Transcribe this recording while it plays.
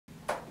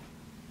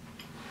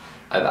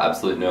I have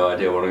absolutely no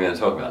idea what I'm going to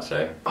talk about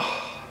today.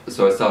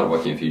 So I started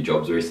working a few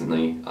jobs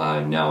recently.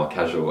 I'm now a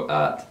casual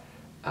at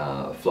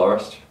a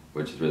florist,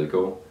 which is really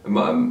cool. A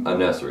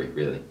nursery,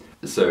 really.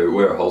 So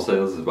we're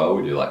wholesalers as well.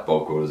 We do like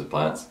bulk orders of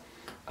plants.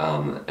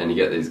 And you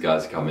get these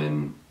guys come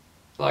in,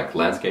 like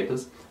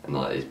landscapers, and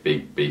like these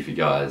big beefy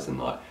guys, and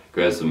like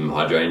grab some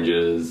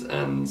hydrangeas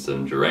and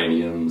some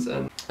geraniums.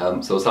 And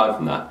so aside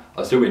from that,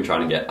 I've still been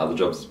trying to get other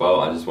jobs as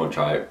well. I just want to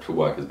try to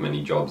work as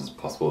many jobs as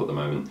possible at the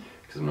moment,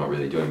 because I'm not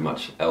really doing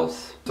much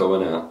else. So I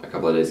went out a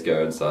couple of days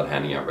ago and started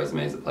handing out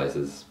resumes at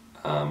places.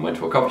 Went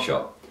to a coffee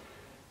shop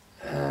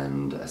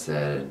and I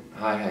said,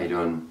 "Hi, how you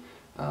doing?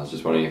 I was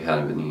just wondering if you had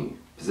any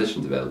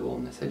positions available."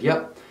 And they said,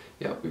 yep,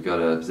 we've got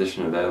a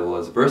position available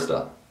as a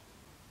barista."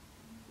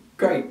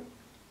 "Great."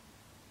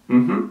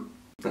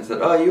 I said,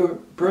 "Oh, you're a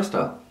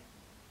barista?"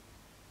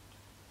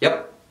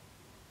 "Yep,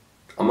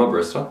 I'm a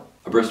barista."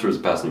 A barista is a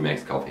person who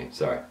makes coffee,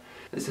 sorry.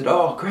 They said,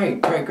 "Oh,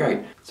 great.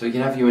 So we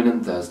can have you in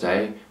on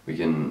Thursday, we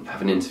can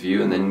have an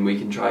interview, and then we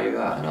can try you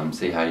out and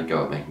see how you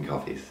go at making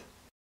coffees."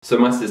 So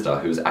my sister,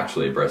 who's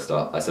actually a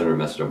barista, I sent her a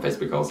message on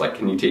Facebook. I was like,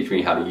 "Can you teach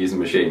me how to use a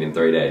machine in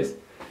 3 days?"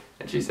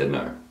 And she said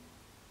no.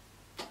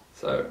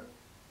 So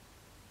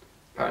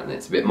apparently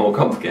it's a bit more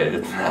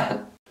complicated than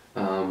that.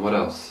 What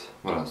else?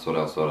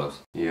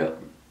 Yeah,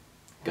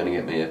 gonna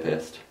get Mia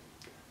pissed.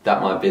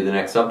 That might be the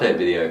next update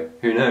video,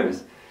 who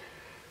knows?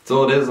 That's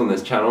all it is on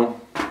this channel.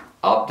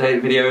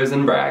 Update videos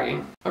and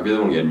bragging. I really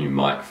want to get a new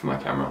mic for my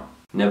camera.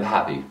 Never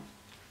happy.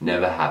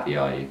 Never happy,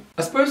 are you?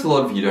 I suppose a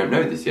lot of you don't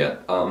know this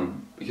yet,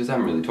 because I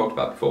haven't really talked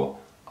about it before.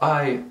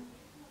 I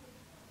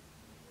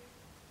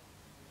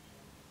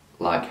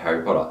like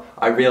Harry Potter.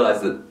 I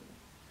realised that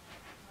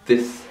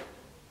this...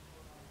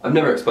 I've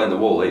never explained the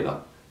wall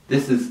either.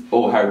 This is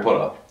all Harry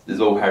Potter. There's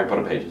all Harry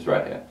Potter pages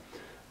right here.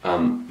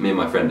 Me and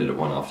my friend did it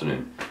one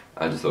afternoon.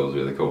 I just thought it was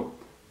really cool.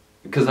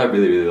 Because I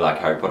really like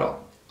Harry Potter.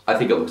 I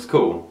think it looks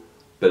cool,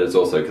 but it's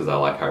also because I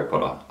like Harry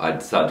Potter. I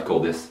decided to call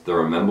this the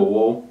Remember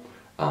Wall.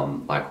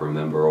 Like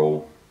remember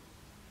all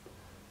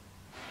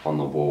on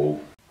the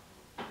wall.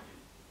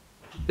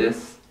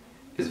 This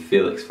is a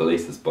Felix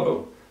Felicis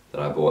bottle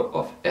that I bought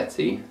off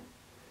Etsy.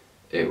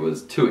 It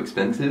was too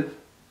expensive.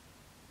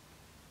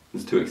 It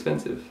was too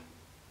expensive.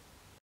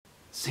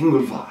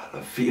 Single vial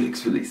of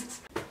Felix Felicis.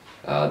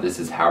 This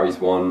is Harry's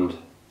wand.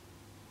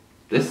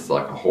 This is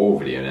like a whole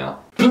video now.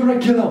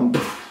 Periculum!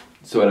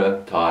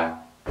 Sweater, tie.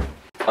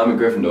 I'm a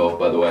Gryffindor,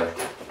 by the way.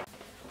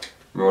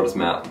 Marauders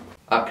map.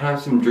 Can I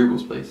have some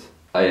drupals, please?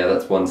 Oh yeah,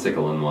 that's one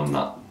sickle and one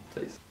nut,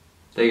 please.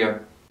 There you go.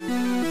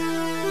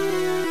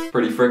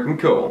 Pretty freaking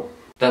cool.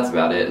 That's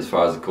about it as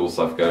far as the cool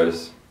stuff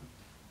goes.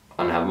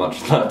 I don't have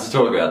much left to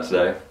talk about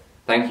today.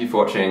 Thank you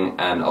for watching,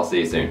 and I'll see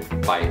you soon.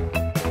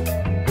 Bye.